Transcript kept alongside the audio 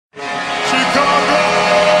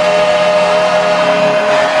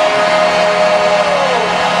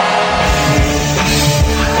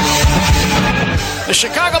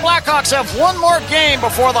Hawks have one more game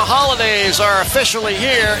before the holidays are officially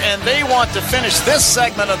here, and they want to finish this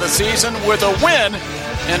segment of the season with a win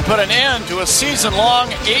and put an end to a season-long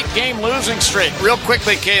 8-game losing streak. Real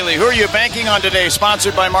quickly, Kaylee, who are you banking on today?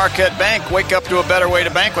 Sponsored by Marquette Bank. Wake up to a better way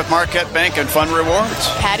to bank with Marquette Bank and Fun Rewards.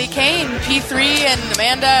 Patty Kane, P3 and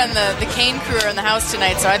Amanda and the Kane crew are in the house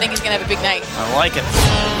tonight, so I think he's going to have a big night. I like it.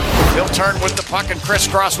 He'll turn with the puck and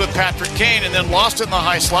crisscross with Patrick Kane, and then lost it in the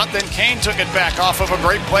high slot. Then Kane took it back off of a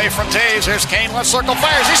great play from Taves. Here's Kane, left circle,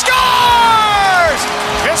 fires. He scores!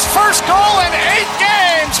 His first goal in 8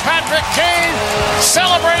 games. Patrick Kane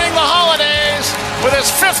celebrating the holidays with his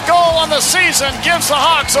 5th goal on the season. Gives the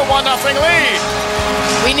Hawks a 1-0 lead.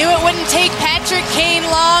 We knew it wouldn't take Patrick Kane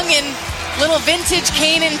long, and little vintage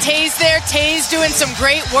Kane and Taves there. Taves doing some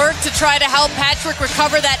great work to try to help Patrick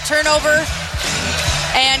recover that turnover.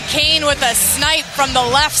 And Kane with a snipe from the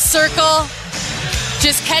left circle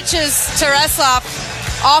just catches Tarasov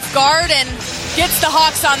off guard and gets the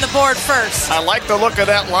Hawks on the board first. I like the look of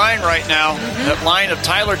that line right now. That line of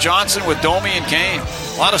Tyler Johnson with Domi and Kane.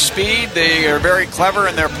 A lot of speed. They are very clever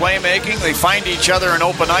in their playmaking. They find each other in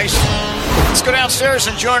open ice. Let's go downstairs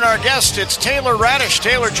and join our guest. It's Taylor Radish.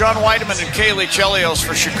 Taylor, John Weideman, and Kaylee Chelios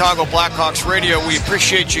for Chicago Blackhawks Radio. We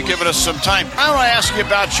appreciate you giving us some time. I want to ask you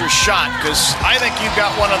about your shot, because I think you've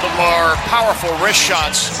got one of the more powerful wrist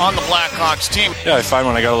shots on the Blackhawks team. Yeah, I find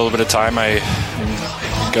when I got a little bit of time, I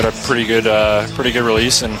got a pretty good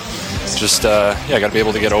release, and just I got to be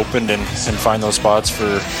able to get opened and find those spots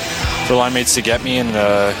for line mates to get me. And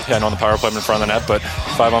I know the power play I'm in front of the net, but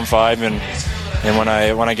 5-on-5 and when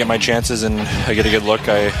I get my chances and I get a good look,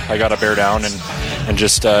 I got to bear down and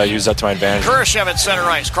just use that to my advantage. Kurashev at center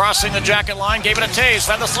ice, crossing the jacket line, gave it a Taves,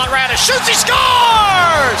 then the slot Radish shoots, he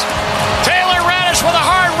scores! Taylor Radish with a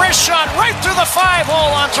hard wrist shot right through the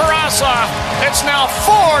 5-hole on Tarasov. It's now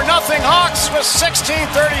 4-0 Hawks with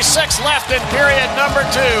 16:36 left in period number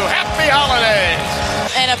 2. Happy holidays!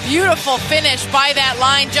 And a beautiful finish by that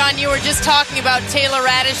line. John, you were just talking about Taylor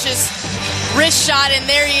Radish's wrist shot, and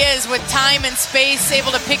there he is with time and space,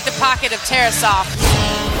 able to pick the pocket of Tarasov.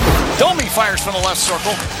 Domi fires from the left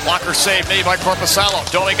circle. Blocker save made by Korpisalo.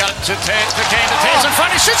 Domi got it to Kane. To Taves in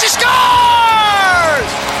front. He shoots. He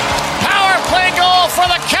scores! Power play goal for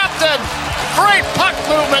the captain. Great puck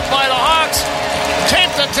movement by the Hawks.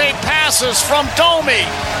 Tape-to-tape passes from Domi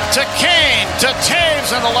to Kane to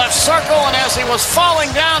Taves in the left circle, and as he was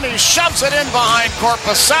falling down, he shoves it in behind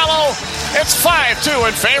Korpisalo. It's 5-2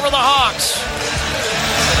 in favor of the Hawks.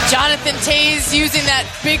 Jonathan Taves using that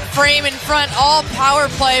big frame in front, all power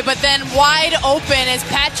play, but then wide open as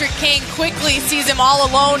Patrick Kane quickly sees him all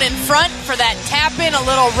alone in front for that tap-in, a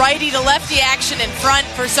little righty to lefty action in front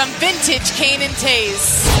for some vintage Kane and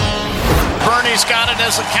Taves. Bernie's got it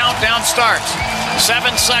as the countdown starts.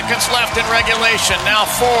 7 seconds left in regulation. Now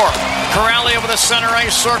 4. Corrali over the center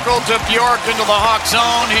ice circle to Bjork into the Hawk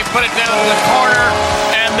zone. He put it down to the corner.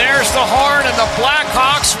 And there's the horn, and the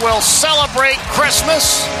Blackhawks will celebrate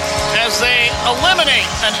Christmas as they eliminate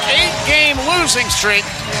an 8-game losing streak.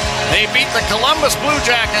 They beat the Columbus Blue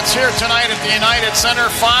Jackets here tonight at the United Center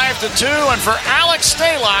 5-2. And for Alex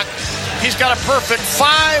Stalock, he's got a perfect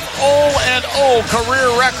 5-0-0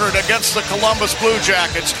 career record against the Columbus Blue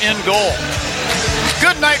Jackets in goal.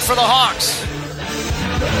 Good night for the Hawks.